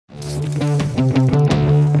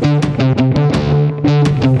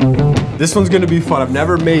This one's gonna be fun. I've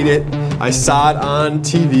never made it. I saw it on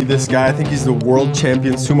TV. This guy, I think he's the world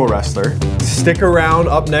champion sumo wrestler. Stick around.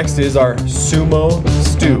 Up next is our Sumo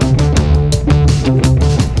Stew.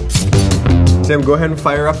 Sam, go ahead and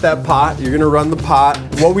fire up that pot. You're gonna run the pot.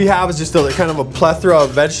 What we have is just a kind of a plethora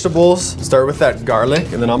of vegetables. Start with that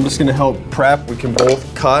garlic, and then I'm just gonna help prep. We can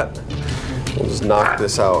both cut. We'll just knock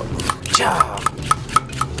this out.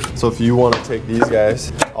 So if you want to take these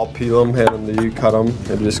guys, I'll peel them, hand them to you, cut them,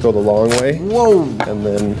 maybe just go the long way. Whoa! And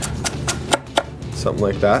then something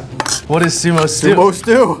like that. What is Sumo Stew? Sumo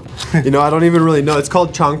Stew. You know, I don't even really know. It's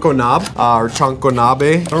called Chankonabe or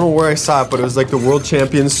Chankonabe. I don't know where I saw it, but it was like the world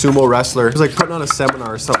champion sumo wrestler. It was like putting on a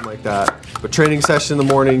seminar or something like that. But training session in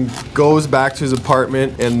the morning, goes back to his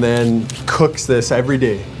apartment and then cooks this every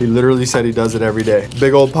day. He literally said he does it every day.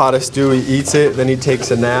 Big old pot of stew, he eats it, then he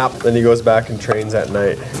takes a nap, then he goes back and trains at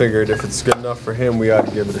night. Figured if it's good enough for him, we ought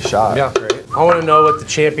to give it a shot. Yeah, right. I want to know what the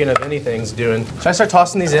champion of anything's doing. Should I start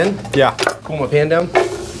tossing these in? Yeah. Cool my pan down.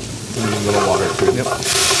 A little water too. Yep.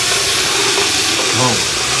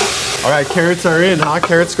 All right, carrots are in, huh?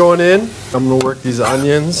 Carrots going in. I'm gonna work these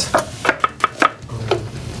onions.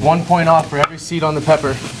 1 point off for every seed on the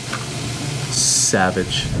pepper.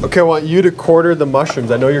 Savage. Okay, I want you to quarter the mushrooms.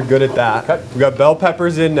 I know you're good at that. Okay. We got bell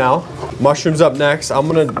peppers in now. Mushrooms up next. I'm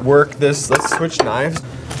gonna work this. Let's switch knives.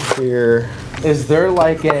 Here. Is there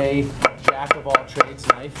like a jack of all trades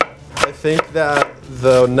knife? I think that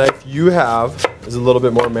the knife you have is a little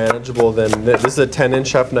bit more manageable than this. This is a 10-inch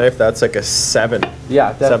chef knife. That's like a 7.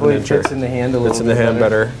 Yeah, definitely 7-incher. fits in the hand a little bit. Fits in the hand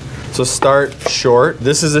better. So start short.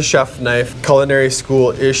 This is a chef knife, culinary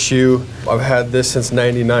school issue. I've had this since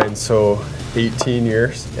 '99, so 18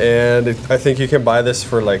 years. And I think you can buy this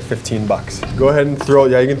for like 15 bucks. Go ahead and throw,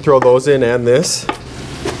 yeah, you can throw those in and this.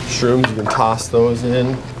 Shrooms, you can toss those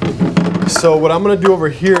in. So what I'm gonna do over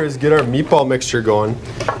here is get our meatball mixture going.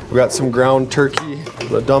 We got some ground turkey. I'm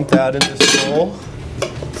gonna dump that in this bowl.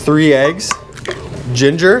 3 eggs,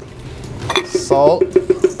 ginger, salt,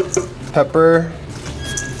 pepper,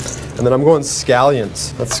 and then I'm going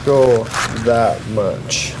scallions. Let's go that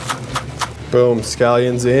much. Boom,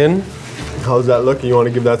 scallions in. How's that looking? You want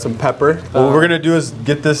to give that some pepper? What we're gonna do is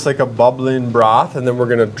get this like a bubbling broth, and then we're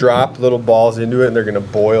gonna drop little balls into it, and they're gonna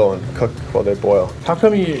boil and cook while they boil. How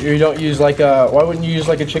come you don't use like a, why wouldn't you use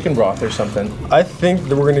like a chicken broth or something? I think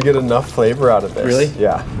that we're gonna get enough flavor out of this. Really?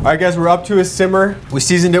 Yeah. All right, guys, we're up to a simmer. We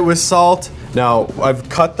seasoned it with salt. Now, I've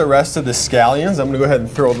cut the rest of the scallions. I'm gonna go ahead and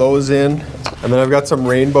throw those in. And then I've got some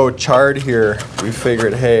rainbow chard here. We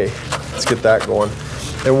figured, hey, let's get that going.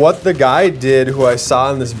 And what the guy did, who I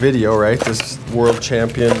saw in this video, right, this world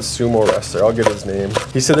champion sumo wrestler, I'll get his name.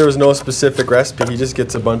 He said there was no specific recipe. He just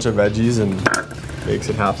gets a bunch of veggies and makes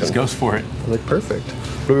it happen. Just goes for it. Like, perfect.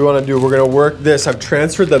 What do we want to do? We're going to work this. I've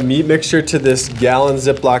transferred the meat mixture to this gallon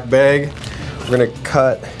Ziploc bag. We're going to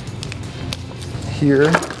cut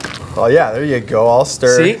here. Oh, yeah, there you go. I'll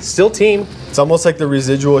stir. See, still team. It's almost like the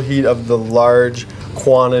residual heat of the large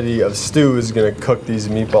quantity of stew is going to cook these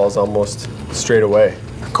meatballs almost straight away.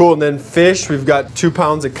 Cool, and then fish, we've got 2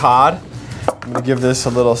 pounds of cod. I'm gonna give this a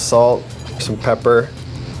little salt, some pepper.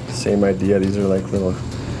 Same idea, these are like little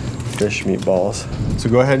fish meatballs. So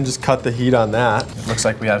go ahead and just cut the heat on that. Looks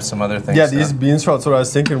like we have some other things. Yeah, these bean sprouts, what I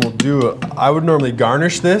was thinking we'll do, I would normally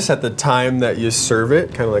garnish this at the time that you serve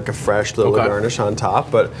it, kind of like a fresh little garnish on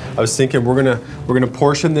top, but I was thinking we're gonna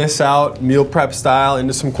portion this out, meal prep style,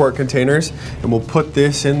 into some quart containers, and we'll put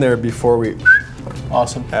this in there before we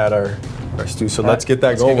add our stew. So let's get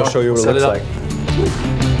that going. We'll show you what it looks like.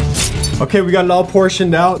 Okay, we got it all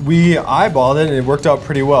portioned out. We eyeballed it and it worked out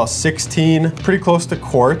pretty well. 16, pretty close to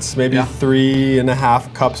quarts, maybe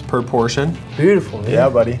 3.5 cups per portion. Beautiful, man. Yeah,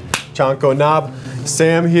 buddy. Chankonabe.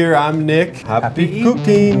 Sam here, I'm Nick. Happy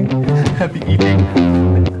cooking. Happy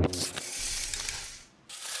eating.